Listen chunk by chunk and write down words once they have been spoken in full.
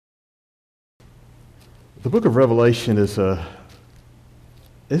The book of Revelation isn't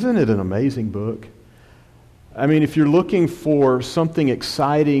it an amazing book? I mean, if you're looking for something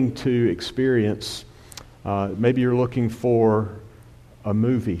exciting to experience, maybe you're looking for a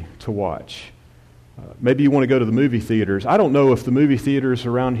movie to watch. Maybe you want to go to the movie theaters. I don't know if the movie theaters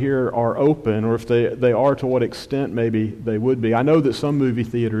around here are open, or if they are, to what extent maybe they would be. I know that some movie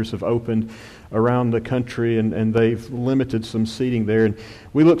theaters have opened around the country, and they've limited some seating there. And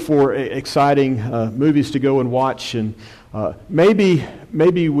we look for exciting movies to go and watch. And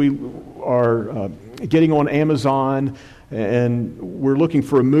maybe we are getting on Amazon, and we're looking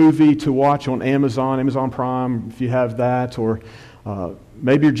for a movie to watch on Amazon Prime, if you have that. Or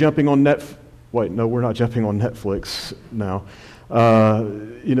maybe you're jumping on Netflix. Wait, no, we're not jumping on Netflix now.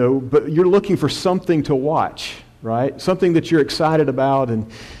 But you're looking for something to watch, right? Something that you're excited about, and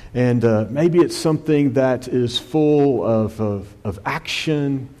maybe it's something that is full of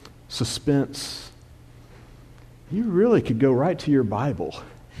action, suspense. You really could go right to your Bible,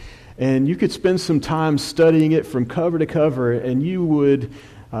 and you could spend some time studying it from cover to cover, and you would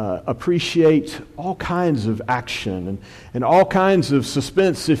appreciate all kinds of action and all kinds of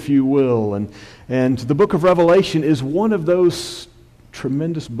suspense, if you will. And the book of Revelation is one of those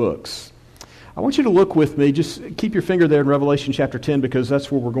tremendous books. I want you to look with me, just keep your finger there in Revelation chapter 10, because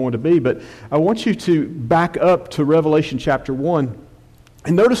that's where we're going to be. But I want you to back up to Revelation chapter 1.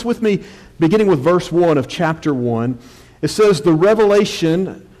 And notice with me, beginning with verse 1 of chapter 1, it says, the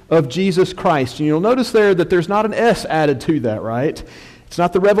revelation of Jesus Christ. And you'll notice there that there's not an S added to that, right? It's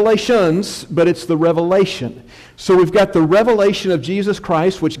not the revelations, but it's the revelation. So we've got the revelation of Jesus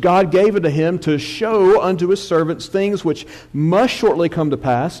Christ, which God gave unto him to show unto his servants things which must shortly come to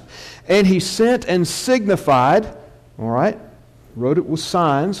pass. And he sent and signified, all right, wrote it with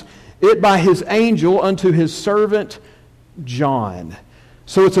signs, it by his angel unto his servant John.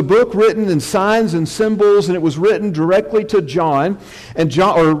 So it's a book written in signs and symbols, and it was written directly to John. And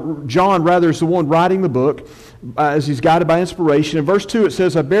John is the one writing the book, as he's guided by inspiration. In verse 2 it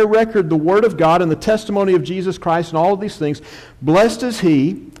says, I bear record the word of God and the testimony of Jesus Christ and all of these things. Blessed is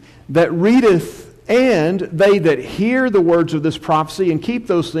he that readeth and they that hear the words of this prophecy and keep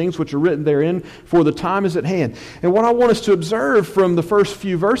those things which are written therein, for the time is at hand. And what I want us to observe from the first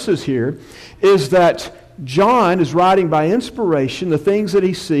few verses here is that John is writing by inspiration the things that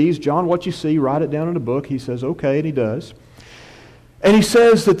he sees. John, what you see, write it down in a book. He says, okay, and he does. And he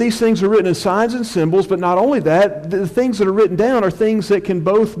says that these things are written in signs and symbols, but not only that, the things that are written down are things that can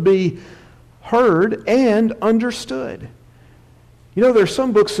both be heard and understood. You know, there are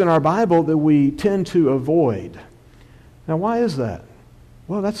some books in our Bible that we tend to avoid. Now, why is that?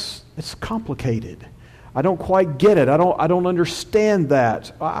 Well, it's complicated. I don't quite get it. I don't understand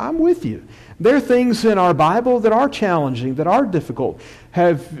that. I'm with you. There are things in our Bible that are challenging, that are difficult.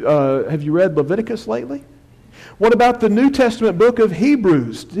 Have you read Leviticus lately? What about the New Testament book of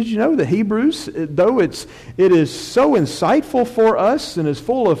Hebrews? Did you know that Hebrews, though it is so insightful for us and is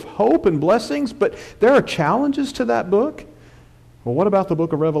full of hope and blessings, but there are challenges to that book? Well, what about the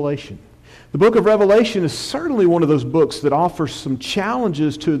book of Revelation? The book of Revelation is certainly one of those books that offers some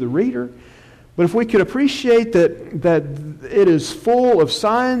challenges to the reader. But if we could appreciate that it is full of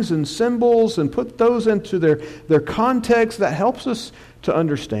signs and symbols and put those into their context, that helps us to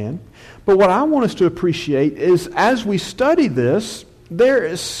understand. But what I want us to appreciate is, as we study this, there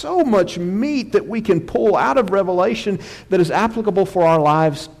is so much meat that we can pull out of Revelation that is applicable for our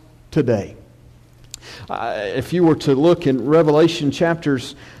lives today. If you were to look in Revelation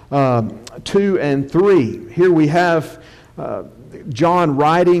chapters 2 and 3, here we have John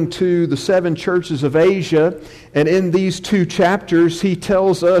writing to the 7 churches of Asia, and in these 2 chapters he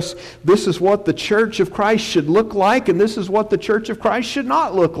tells us this is what the church of Christ should look like, and this is what the church of Christ should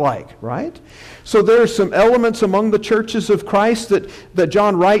not look like, right? So there are some elements among the churches of Christ that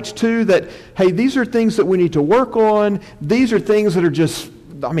John writes to that, hey, these are things that we need to work on. These are things that are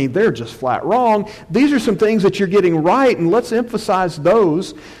they're just flat wrong. These are some things that you're getting right, and let's emphasize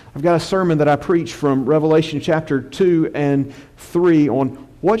those. I've got a sermon that I preach from Revelation chapter 2 and 3 on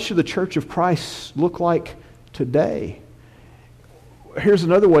what should the church of Christ look like today. Here's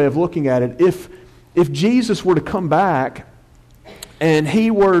another way of looking at it. If Jesus were to come back and he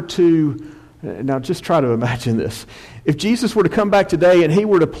were to, now just try to imagine this. If Jesus were to come back today and he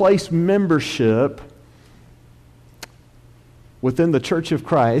were to place membership within the church of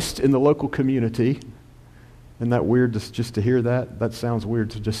Christ in the local community, isn't that weird just to hear that? That sounds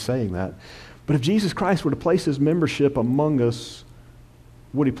weird to just saying that. But if Jesus Christ were to place his membership among us,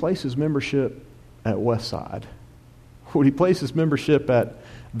 would he place his membership at Westside? Would he place his membership at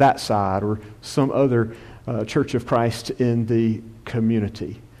that side or some other Church of Christ in the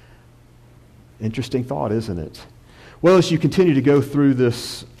community? Interesting thought, isn't it? Well, as you continue to go through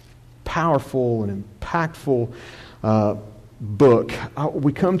this powerful and impactful book,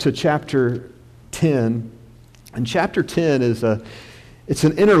 we come to chapter 10. And chapter 10 it's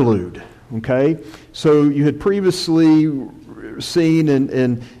an interlude, okay? So you had previously seen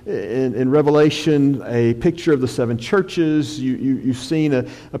in Revelation a picture of the seven churches. You've seen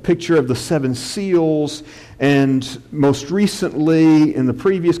a picture of the seven seals. And most recently, in the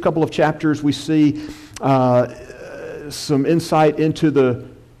previous couple of chapters, we see some insight into the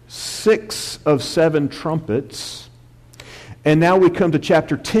 6 of 7 trumpets. And now we come to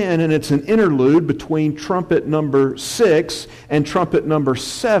chapter 10, and it's an interlude between trumpet number 6 and trumpet number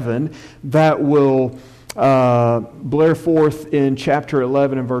 7 that will blare forth in chapter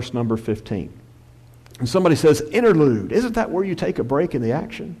 11 and verse number 15. And somebody says, interlude, isn't that where you take a break in the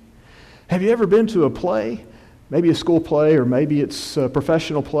action? Have you ever been to a play? Maybe a school play, or maybe it's a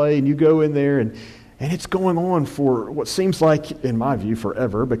professional play, and you go in there and it's going on for what seems like, in my view,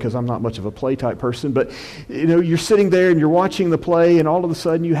 forever, because I'm not much of a play type person. But, you're sitting there and you're watching the play, and all of a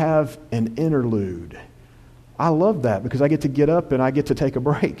sudden you have an interlude. I love that because I get to get up and I get to take a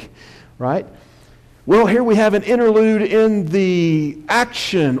break, right? Well, here we have an interlude in the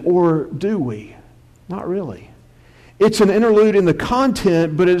action, or do we? Not really. It's an interlude in the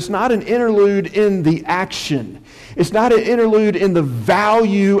content, but it's not an interlude in the action. It's not an interlude in the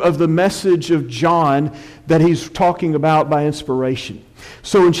value of the message of John that he's talking about by inspiration.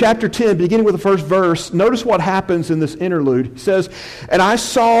 So in chapter 10, beginning with the first verse, notice what happens in this interlude. It says, "And I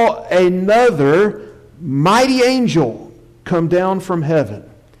saw another mighty angel come down from heaven."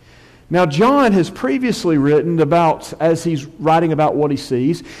 Now, John has previously written about, as he's writing about what he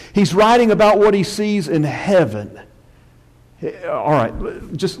sees, he's writing about what he sees in heaven. All right,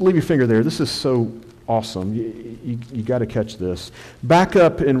 just leave your finger there. This is so awesome. You got to catch this. Back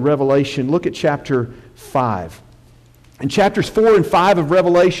up in Revelation, look at chapter 5. In chapters 4 and 5 of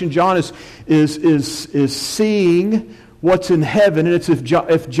Revelation, John is seeing what's in heaven, and it's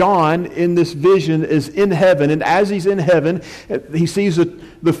if John in this vision is in heaven, and as he's in heaven, he sees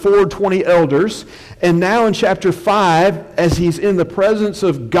the 420 elders, and now in chapter 5, as he's in the presence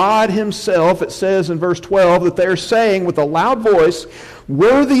of God himself, it says in verse 12 that they're saying with a loud voice,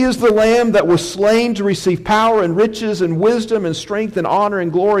 "Worthy is the Lamb that was slain to receive power and riches and wisdom and strength and honor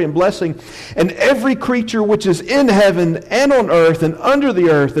and glory and blessing. And every creature which is in heaven and on earth and under the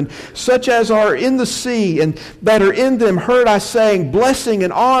earth, and such as are in the sea and that are in them, heard I saying, Blessing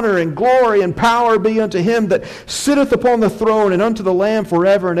and honor and glory and power be unto him that sitteth upon the throne and unto the Lamb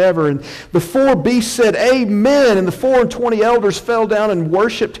forever and ever." And the 4 beasts said, Amen. And the 24 elders fell down and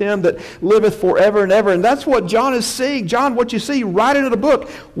worshipped him that liveth forever and ever. And that's what John is seeing. John, what you see right into the book.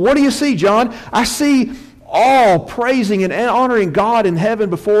 What do you see, John? I see all praising and honoring God in heaven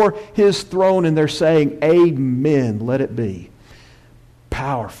before his throne, and they're saying, Amen, let it be.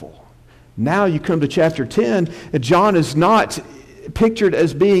 Powerful. Now you come to chapter 10, and John is not pictured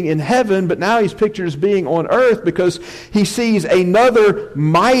as being in heaven, but now he's pictured as being on earth because he sees another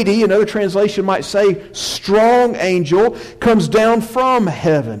mighty, another translation might say strong angel, comes down from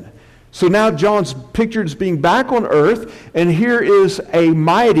heaven. So now John's pictured as being back on earth, and here is a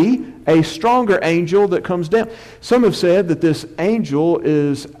mighty, a stronger angel that comes down. Some have said that this angel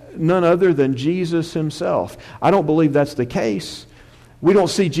is none other than Jesus himself. I don't believe that's the case. We don't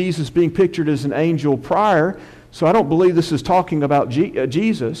see Jesus being pictured as an angel prior, so I don't believe this is talking about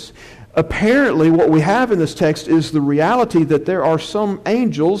Jesus. Apparently, what we have in this text is the reality that there are some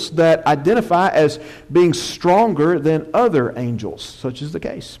angels that identify as being stronger than other angels. Such is the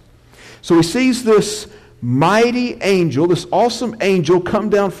case. So he sees this mighty angel, this awesome angel come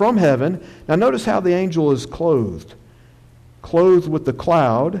down from heaven. Now notice how the angel is clothed. Clothed with the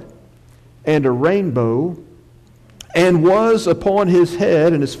cloud and a rainbow, and was upon his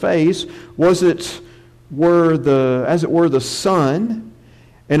head and his face as it were the sun,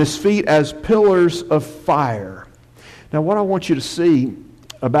 and his feet as pillars of fire. Now what I want you to see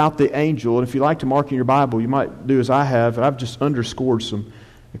about the angel, and if you like to mark in your Bible, you might do as I have, and I've just underscored some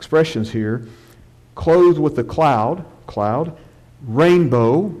expressions here. Clothed with the cloud,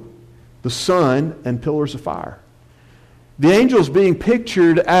 rainbow, the sun, and pillars of fire. The angel is being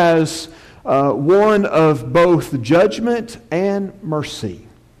pictured as one of both judgment and mercy.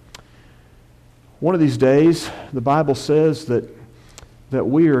 One of these days, the Bible says that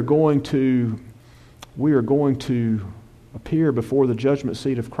we are going to appear before the judgment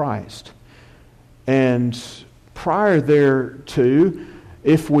seat of Christ. And prior thereto,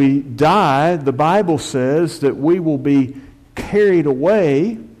 if we die, the Bible says that we will be carried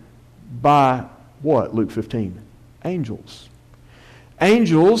away by what? Luke 15. Angels.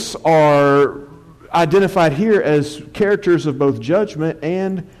 Angels are identified here as characters of both judgment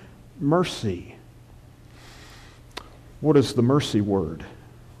and mercy. What is the mercy word?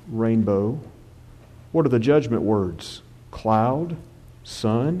 Rainbow. What are the judgment words? Cloud,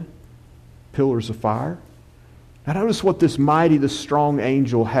 sun, pillars of fire. Now notice what this mighty, this strong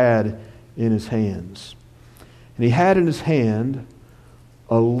angel had in his hands. And he had in his hand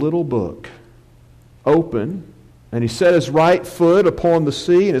a little book, open, and he set his right foot upon the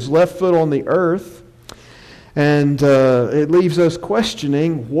sea and his left foot on the earth. And it leaves us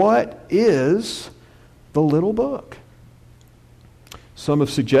questioning, what is the little book? Some have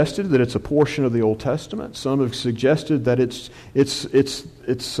suggested that it's a portion of the Old Testament. Some have suggested that it's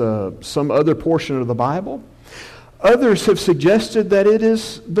some other portion of the Bible. Others have suggested that it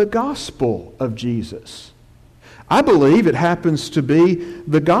is the gospel of Jesus. I believe it happens to be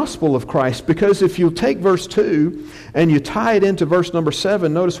the gospel of Christ, because if you take verse 2 and you tie it into verse number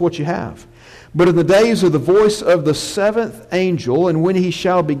 7, notice what you have. But in the days of the voice of the seventh angel, and when he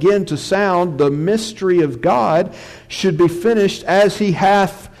shall begin to sound, the mystery of God should be finished as he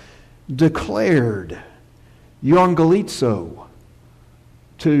hath declared. Euangelizo.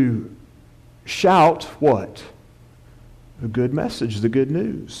 To shout what? The good message, the good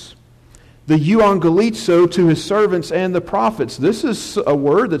news. The euangelizo to his servants and the prophets. This is a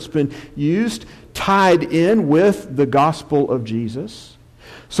word that's been used, tied in with the gospel of Jesus.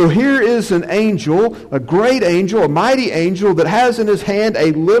 So here is an angel, a great angel, a mighty angel that has in his hand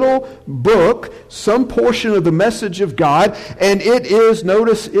a little book, some portion of the message of God, and it is,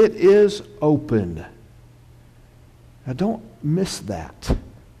 notice, it is open. Now don't miss that.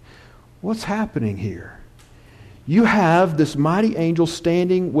 What's happening here? You have this mighty angel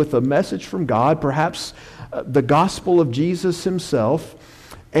standing with a message from God, perhaps the gospel of Jesus himself,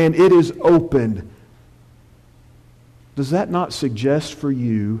 and it is open. Does that not suggest for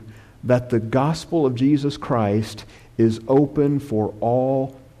you that the gospel of Jesus Christ is open for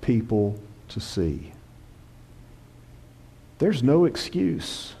all people to see? There's no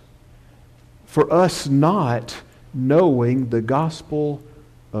excuse for us not knowing the gospel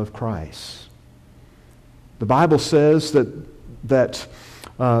of Christ. The Bible says that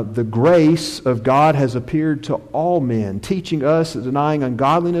the grace of God has appeared to all men, teaching us that denying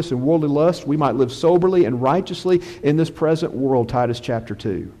ungodliness and worldly lust, we might live soberly and righteously in this present world, Titus chapter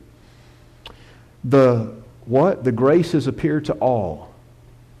 2. The grace has appeared to all.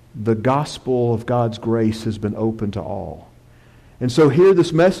 The gospel of God's grace has been open to all. And so here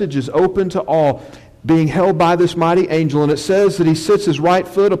this message is open to all, being held by this mighty angel, and it says that he sits his right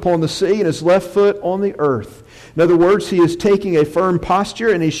foot upon the sea and his left foot on the earth. In other words, he is taking a firm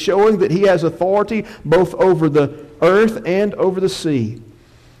posture, and he's showing that he has authority both over the earth and over the sea.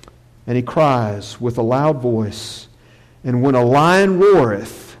 And he cries with a loud voice, and when a lion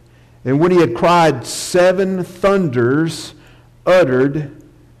roareth, and when he had cried, 7 thunders uttered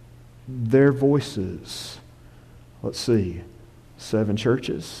their voices. Let's see, 7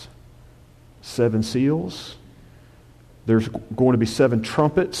 churches, 7 seals. There's going to be 7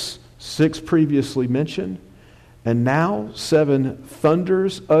 trumpets, 6 previously mentioned. And now 7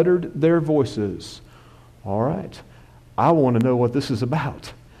 thunders uttered their voices. All right. I want to know what this is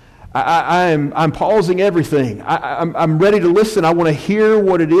about. I'm pausing everything. I'm ready to listen. I want to hear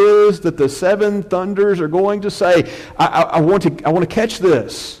what it is that the 7 thunders are going to say. I want to catch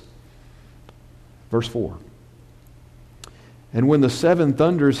this. Verse 4. And when the 7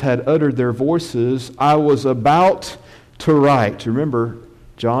 thunders had uttered their voices, I was about to write. Remember,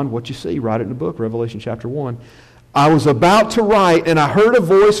 John, what you see, write it in the book, Revelation chapter 1. I was about to write, and I heard a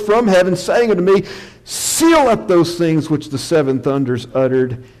voice from heaven saying unto me, seal up those things which the 7 thunders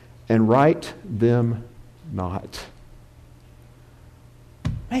uttered, and write them not.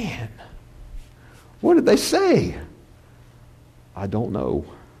 Man, what did they say? I don't know.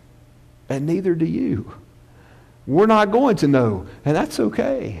 And neither do you. We're not going to know, and that's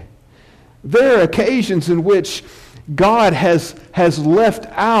okay. There are occasions in which God has left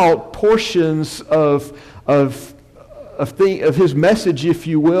out portions of his message, if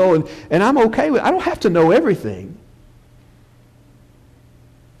you will, and I'm okay with it. I don't have to know everything.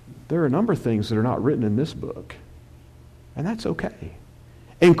 There are a number of things that are not written in this book, and that's okay,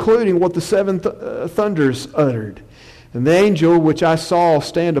 including what the 7 thunders uttered. And the angel which I saw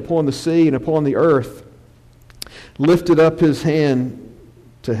stand upon the sea and upon the earth lifted up his hand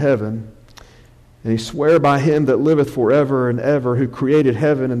to heaven, and he sware by him that liveth forever and ever, who created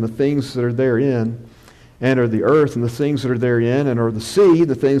heaven and the things that are therein, and are the earth and the things that are therein, and are the sea,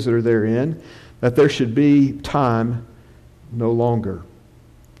 the things that are therein, that there should be time no longer.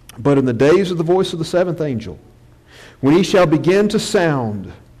 But in the days of the voice of the 7th angel, when he shall begin to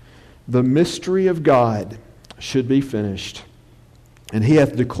sound, the mystery of God should be finished, and he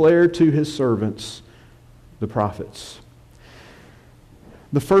hath declared to his servants the prophets.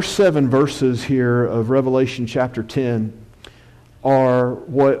 The first 7 verses here of Revelation chapter 10 are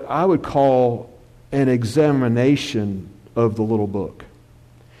what I would call an examination of the little book.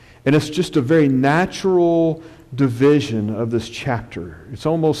 And it's just a very natural division of this chapter. It's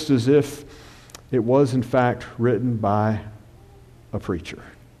almost as if it was in fact written by a preacher.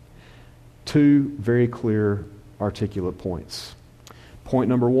 2 very clear, articulate points. Point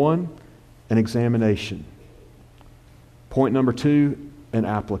number 1, an examination. Point number 2, an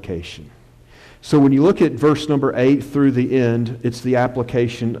application. So when you look at verse number 8 through the end, it's the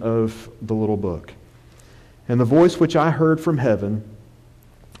application of the little book. And the voice which I heard from heaven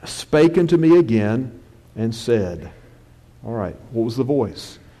spake unto me again and said, all right, what was the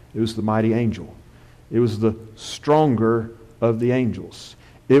voice? It was the mighty angel. It was the stronger of the angels.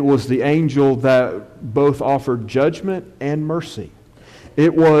 It was the angel that both offered judgment and mercy.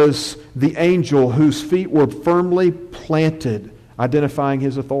 It was the angel whose feet were firmly planted, identifying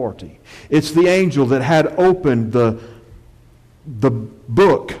his authority. It's the angel that had opened the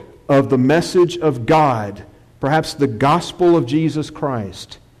book of the message of God, perhaps the gospel of Jesus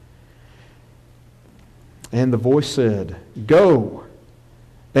Christ. And the voice said, go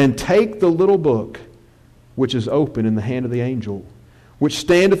and take the little book which is open in the hand of the angel, which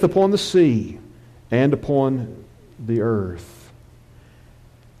standeth upon the sea and upon the earth.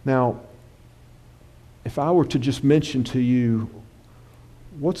 Now, if I were to just mention to you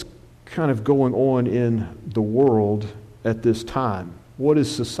what's kind of going on in the world at this time, what is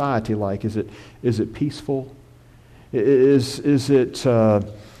society like? Is it peaceful? Is it are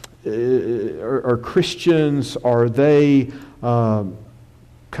Christians? Are they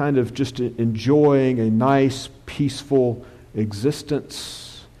kind of just enjoying a nice, peaceful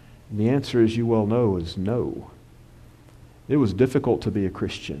existence? And the answer, as you well know, is no. It was difficult to be a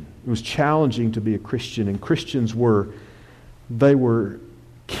Christian. It was challenging to be a Christian, and Christians were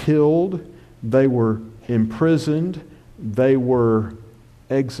killed, they were imprisoned, they were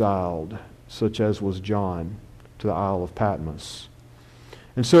exiled, such as was John to the Isle of Patmos.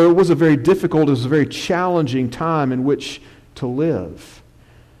 And so it was a very challenging time in which to live.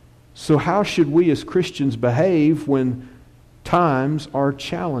 So how should we as Christians behave when times are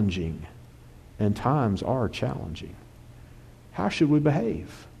challenging? And times are challenging. How should we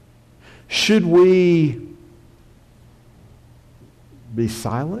behave? Should we be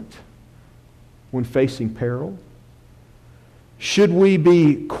silent when facing peril? Should we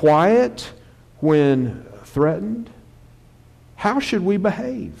be quiet when threatened? How should we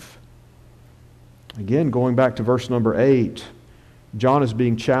behave? Again, going back to verse number 8, John is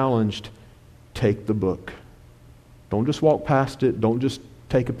being challenged, take the book. Don't just walk past it. Don't just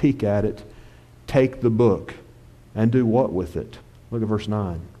take a peek at it. Take the book. And do what with it? Look at verse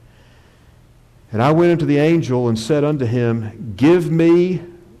 9. And I went unto the angel and said unto him, give me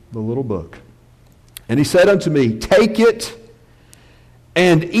the little book. And he said unto me, take it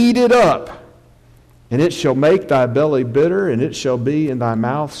and eat it up, and it shall make thy belly bitter, and it shall be in thy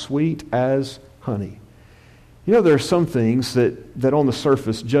mouth sweet as honey. You know, there are some things that on the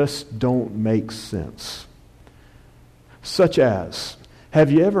surface just don't make sense. Such as, have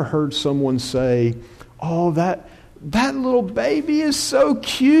you ever heard someone say, oh, that little baby is so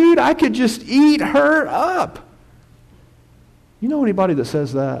cute, I could just eat her up? You know anybody that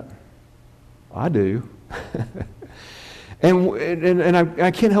says that? I do. And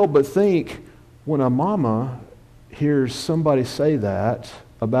I can't help but think, when a mama hears somebody say that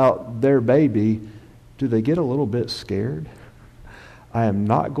about their baby, do they get a little bit scared? I am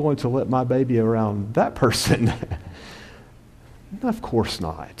not going to let my baby around that person. Of course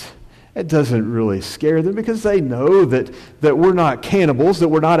not. It doesn't really scare them because they know that we're not cannibals, that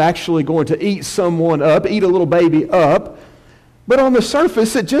we're not actually going to eat someone up, eat a little baby up. But on the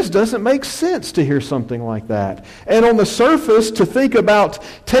surface, it just doesn't make sense to hear something like that. And on the surface, to think about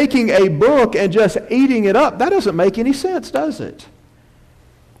taking a book and just eating it up, that doesn't make any sense, does it?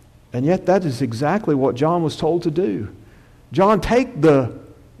 And yet that is exactly what John was told to do. John, take the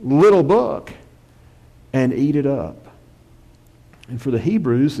little book and eat it up. And for the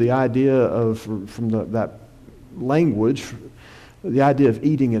Hebrews, the idea that language, the idea of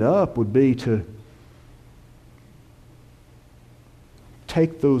eating it up would be to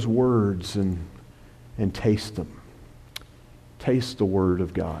take those words and taste them. Taste the Word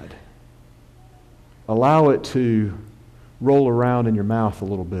of God. Allow it to roll around in your mouth a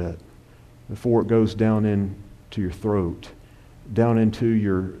little bit before it goes down into your throat, down into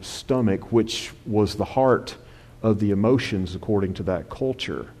your stomach, which was the heart of the emotions according to that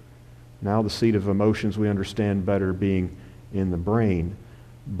culture, Now the seat of emotions we understand better being in the brain,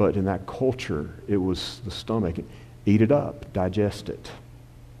 but in that culture, it was the stomach. Eat it up, digest it.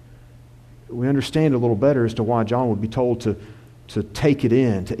 We understand a little better as to why John would be told to take it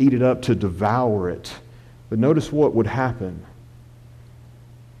in, to eat it up, to devour it. But notice what would happen.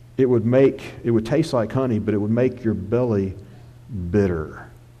 It would taste like honey, but it would make your belly bitter.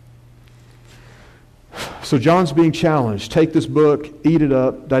 So John's being challenged. Take this book, eat it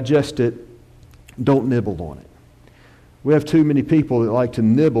up, digest it, don't nibble on it. We have too many people that like to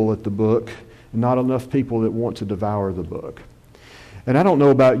nibble at the book, and not enough people that want to devour the book. And I don't know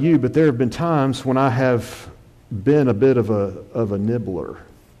about you, but there have been times when I have been a bit of a nibbler.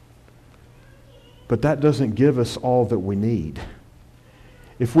 But that doesn't give us all that we need.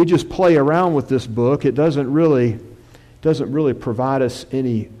 If we just play around with this book, it doesn't really provide us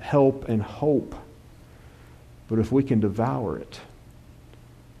any help and hope. But if we can devour it,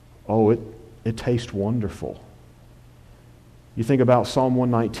 it tastes wonderful. You think about Psalm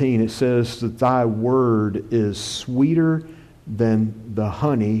 119, it says that thy word is sweeter than the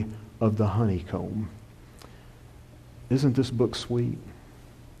honey of the honeycomb. Isn't this book sweet?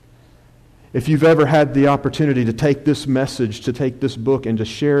 If you've ever had the opportunity to take this message, to take this book and to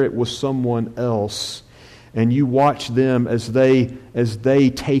share it with someone else, and you watch them as they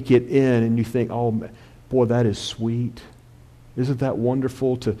take it in and you think, oh boy, that is sweet. Isn't that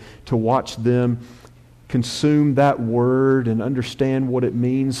wonderful to watch them consume that word and understand what it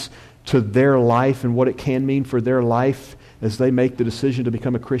means to their life and what it can mean for their life as they make the decision to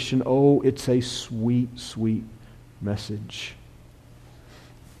become a Christian? Oh, it's a sweet, sweet message.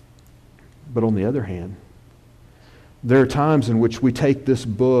 But on the other hand, there are times in which we take this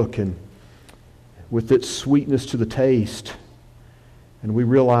book and with its sweetness to the taste, and we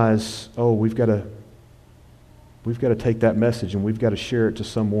realize, oh, we've got to take that message and we've got to share it to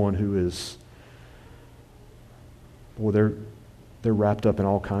someone who is, boy, they're wrapped up in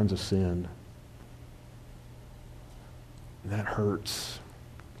all kinds of sin. And that hurts.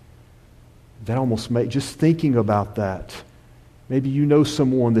 That almost makes, just thinking about that, maybe you know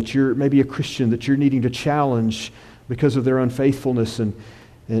someone that you're, maybe a Christian that you're needing to challenge because of their unfaithfulness, and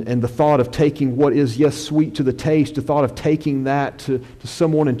the thought of taking what is, yes, sweet to the taste, the thought of taking that to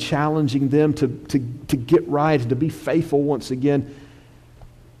someone and challenging them to get right and to be faithful once again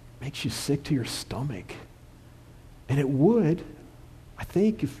makes you sick to your stomach. And it would, I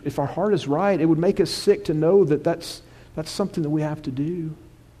think, if our heart is right, it would make us sick to know that that's something that we have to do.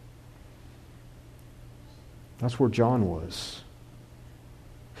 That's where John was.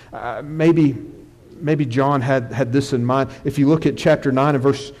 Maybe John had this in mind. If you look at chapter 9 and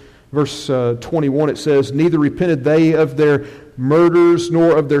verse 21, it says, neither repented they of their murders,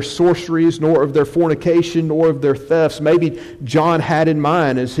 nor of their sorceries, nor of their fornication, nor of their thefts. Maybe John had in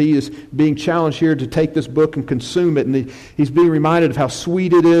mind, as he is being challenged here to take this book and consume it, and he's being reminded of how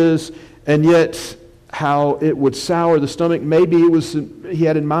sweet it is, and yet how it would sour the stomach. Maybe he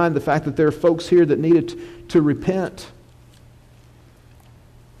had in mind the fact that there are folks here that needed to repent.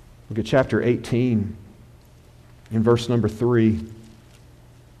 Look at chapter 18 in verse number 3.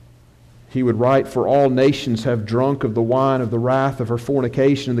 He would write, for all nations have drunk of the wine of the wrath of her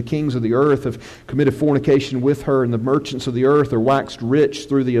fornication, and the kings of the earth have committed fornication with her, and the merchants of the earth are waxed rich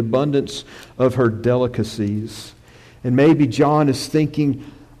through the abundance of her delicacies. And maybe John is thinking,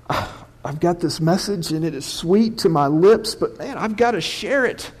 I've got this message and it is sweet to my lips, but man, I've got to share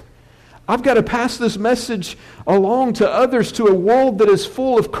it. I've got to pass this message along to others, to a world that is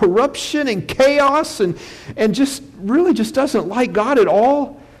full of corruption and chaos and just really just doesn't like God at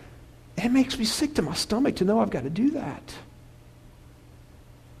all. And it makes me sick to my stomach to know I've got to do that.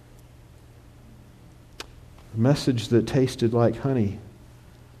 A message that tasted like honey,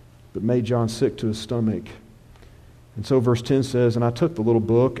 but made John sick to his stomach. And so verse 10 says, and I took the little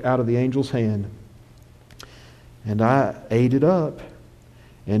book out of the angel's hand, and I ate it up.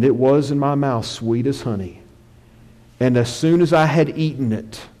 And it was in my mouth sweet as honey. And as soon as I had eaten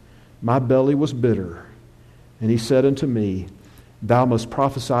it, my belly was bitter. And he said unto me, thou must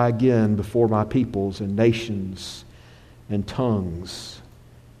prophesy again before my peoples and nations and tongues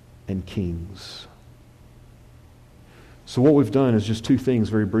and kings. So what we've done is just two things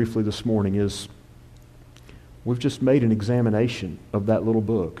very briefly this morning. Is we've just made an examination of that little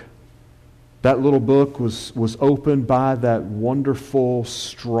book. That little book was opened by that wonderful,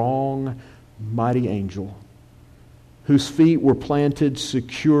 strong, mighty angel whose feet were planted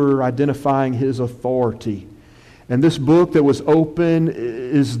secure, identifying his authority. And this book that was open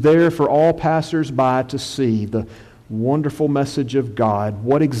is there for all passers-by to see. The wonderful message of God.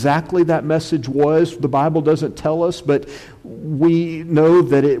 What exactly that message was, the Bible doesn't tell us, but we know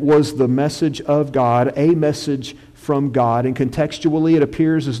that it was the message of God, a message from God. And contextually, it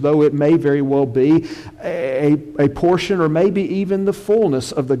appears as though it may very well be a portion or maybe even the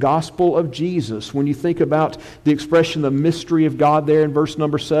fullness of the gospel of Jesus. When you think about the expression, the mystery of God there in verse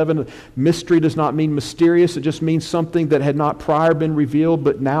number 7, mystery does not mean mysterious. It just means something that had not prior been revealed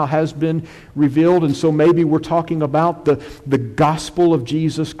but now has been revealed. And so maybe we're talking about the gospel of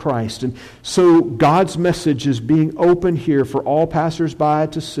Jesus Christ. And so God's message is being open here for all passersby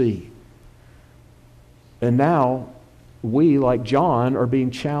to see. And now, we, like John, are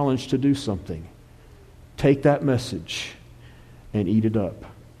being challenged to do something. Take that message and eat it up.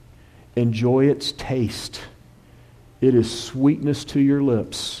 Enjoy its taste. It is sweetness to your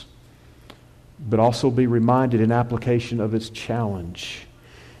lips. But also be reminded in application of its challenge.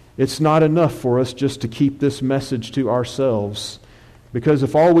 It's not enough for us just to keep this message to ourselves. Because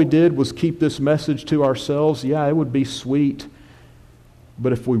if all we did was keep this message to ourselves, yeah, it would be sweet.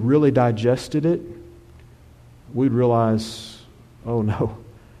 But if we really digested it, we'd realize, oh no,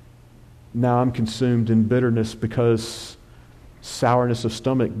 now I'm consumed in bitterness because sourness of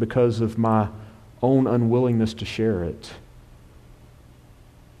stomach because of my own unwillingness to share it.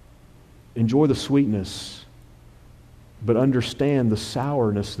 Enjoy the sweetness, but understand the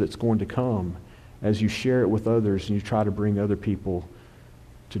sourness that's going to come as you share it with others and you try to bring other people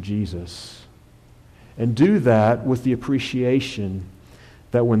to Jesus. And do that with the appreciation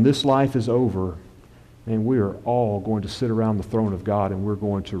that when this life is over, and we are all going to sit around the throne of God and we're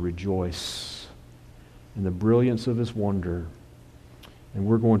going to rejoice in the brilliance of His wonder. And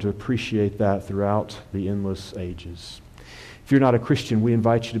we're going to appreciate that throughout the endless ages. If you're not a Christian, we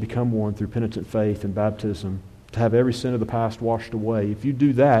invite you to become one through penitent faith and baptism, to have every sin of the past washed away. If you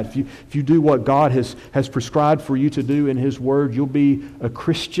do that, if you do what God has prescribed for you to do in His Word, you'll be a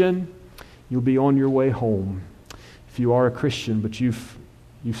Christian. You'll be on your way home. If you are a Christian, but you've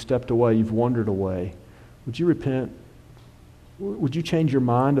stepped away, you've wandered away, would you repent? Would you change your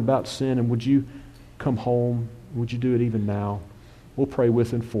mind about sin? And would you come home? Would you do it even now? We'll pray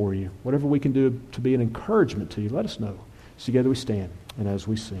with and for you. Whatever we can do to be an encouragement to you, let us know. So together we stand and as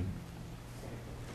we sing.